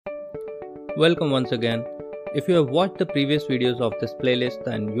Welcome once again. If you have watched the previous videos of this playlist,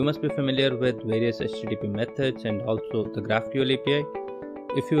 then you must be familiar with various HTTP methods and also the GraphQL API.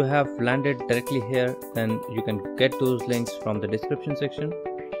 If you have landed directly here, then you can get those links from the description section.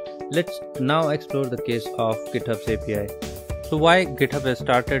 Let's now explore the case of GitHub's API. So why GitHub has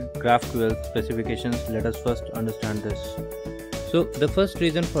started GraphQL specifications? Let us first understand this. So the first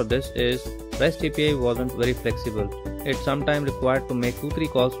reason for this is REST API wasn't very flexible. It sometimes required to make 2-3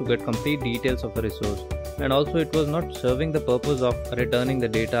 calls to get complete details of the resource, and also it was not serving the purpose of returning the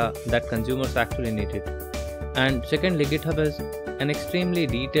data that consumers actually needed. And secondly, GitHub has an extremely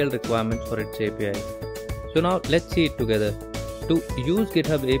detailed requirement for its API. So now let's see it together. To use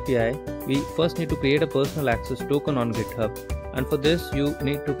GitHub API, we first need to create a personal access token on GitHub, and for this you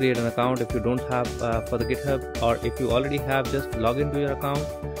need to create an account if you don't have for the GitHub, or if you already have, just log into your account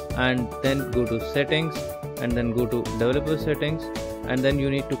and then go to settings and then go to developer settings, and then you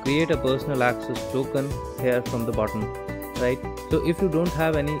need to create a personal access token here from the bottom, right? So if you don't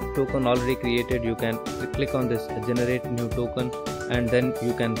have any token already created, you can click on this generate new token, and then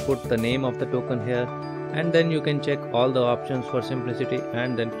you can put the name of the token here, and then you can check all the options for simplicity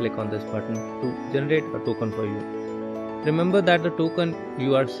and then click on this button to generate a token for you. Remember that the token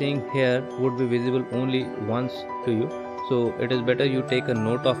you are seeing here would be visible only once to you. So it is better you take a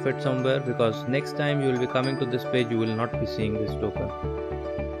note of it somewhere, because next time you will be coming to this page, you will not be seeing this token.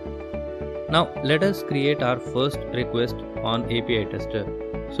 Now let us create our first request on API tester.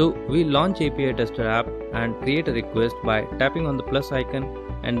 So we launch API tester app and create a request by tapping on the plus icon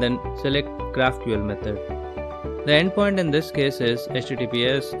and then select GraphQL method. The endpoint in this case is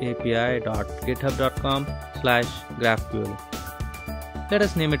https://github.com/graphql. Let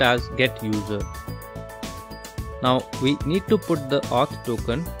us name it as getUser. Now we need to put the auth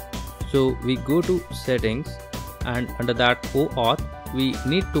token, so we go to settings, and under that OAuth we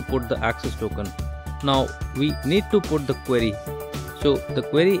need to put the access token. Now we need to put the query, so the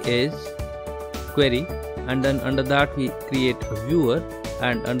query is query, and then under that we create a viewer,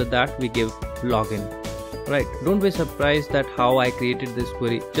 and under that we give login. Right, don't be surprised that how I created this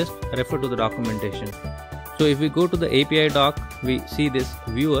query, just refer to the documentation. So if we go to the API doc, we see this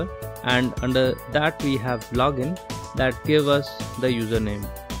viewer, and under that we have login that give us the username.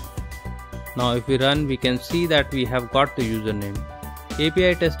 Now if we run, we can see that we have got the username.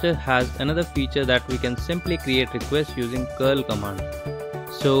 API tester has another feature that we can simply create requests using curl command.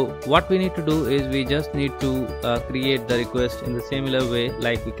 So what we need to do is we just need to create the request in the similar way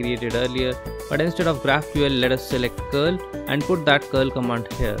like we created earlier, but instead of GraphQL, let us select curl and put that curl command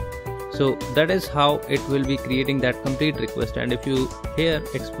here. So that is how it will be creating that complete request. And if you here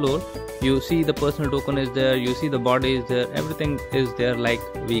explore, you see the personal token is there, you see the body is there, everything is there like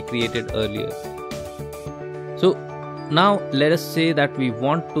we created earlier. So now let us say that we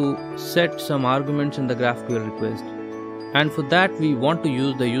want to set some arguments in the GraphQL request, and for that we want to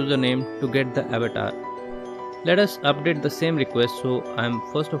use the username to get the avatar. Let us update the same request. So I am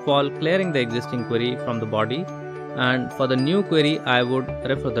first of all clearing the existing query from the body, and for the new query I would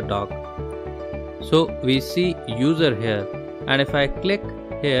refer the doc. So we see user here, and if I click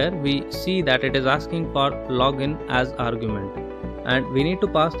here, we see that it is asking for login as argument, and we need to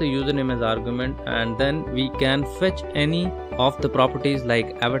pass the username as argument, and then we can fetch any of the properties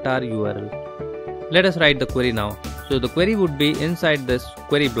like avatar URL. Let us write the query now. So the query would be inside this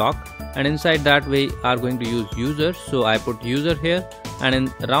query block, and inside that we are going to use user. So I put user here, and in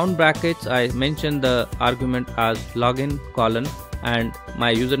round brackets I mention the argument as login colon, and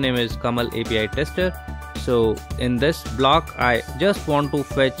my username is Kamal API tester. So in this block I just want to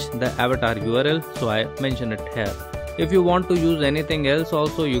fetch the avatar URL, so I mention it here. If you want to use anything else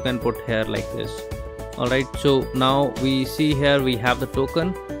also, you can put here like this. Alright, so now we see here we have the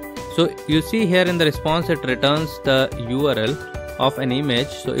token. So you see here in the response it returns the URL of an image.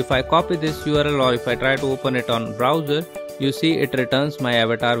 So if I copy this URL, or if I try to open it on browser, you see it returns my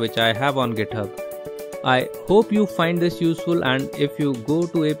avatar which I have on GitHub. I hope you find this useful, and if you go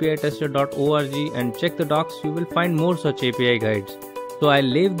to apitester.org and check the docs, you will find more such API guides. So I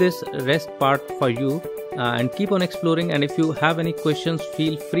leave this rest part for you, and keep on exploring, and if you have any questions,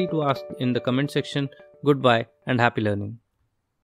 feel free to ask in the comment section. Goodbye and happy learning.